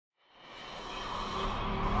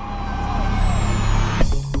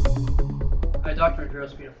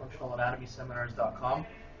here at SpinaFunctionalAnatomySeminars.com.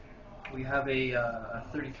 We have a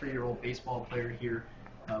 33-year-old baseball player here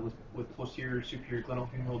with posterior superior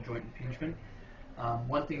glenohumeral joint impingement.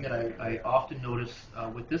 One thing that I often notice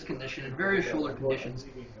with this condition and various shoulder conditions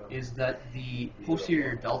is that the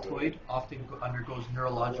posterior deltoid often undergoes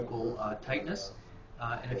neurological tightness.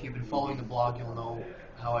 And if you've been following the blog, you'll know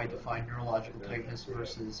how I define neurological tightness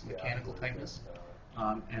versus mechanical tightness,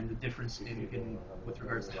 and the difference with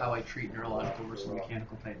regards to how I treat neurological versus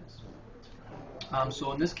mechanical tightness.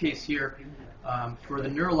 So in this case here, for the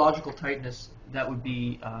neurological tightness, that would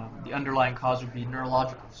be the underlying cause would be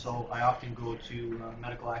neurological. So I often go to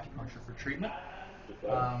medical acupuncture for treatment.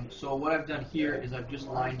 So what I've done here is I've just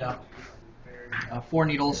lined up 4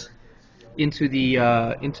 needles into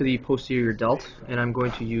the posterior delt, and I'm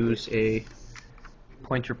going to use a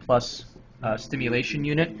Pointer Plus stimulation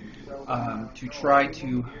unit to try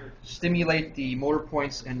to stimulate the motor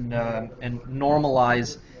points and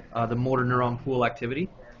normalize the motor neuron pool activity.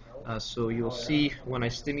 So you'll see when I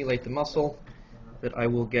stimulate the muscle that I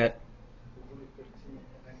will get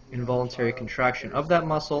involuntary contraction of that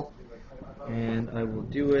muscle, and I will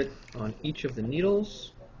do it on each of the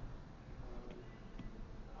needles.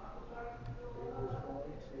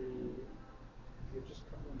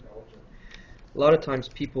 A lot of times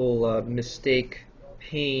people mistake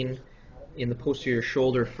pain in the posterior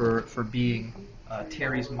shoulder for being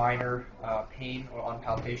teres minor pain or on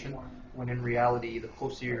palpation, when in reality the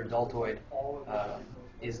posterior deltoid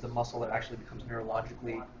is the muscle that actually becomes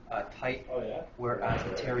neurologically tight, whereas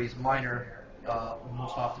the teres minor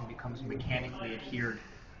most often becomes mechanically adhered.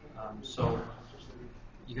 So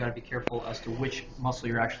you got to be careful as to which muscle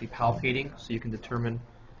you're actually palpating, so you can determine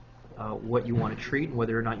what you want to treat and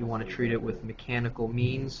whether or not you want to treat it with mechanical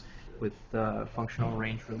means, with functional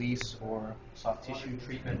range release or soft tissue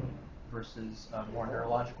treatment, versus more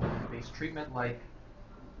neurological based treatment like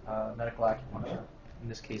medical acupuncture, in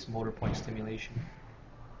this case motor point stimulation.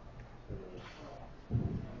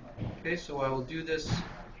 Okay, so I will do this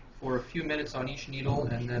for a few minutes on each needle,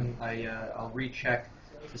 and then I'll recheck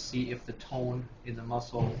to see if the tone in the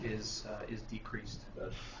muscle is decreased.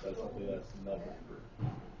 That's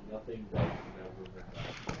nothing like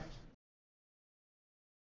never.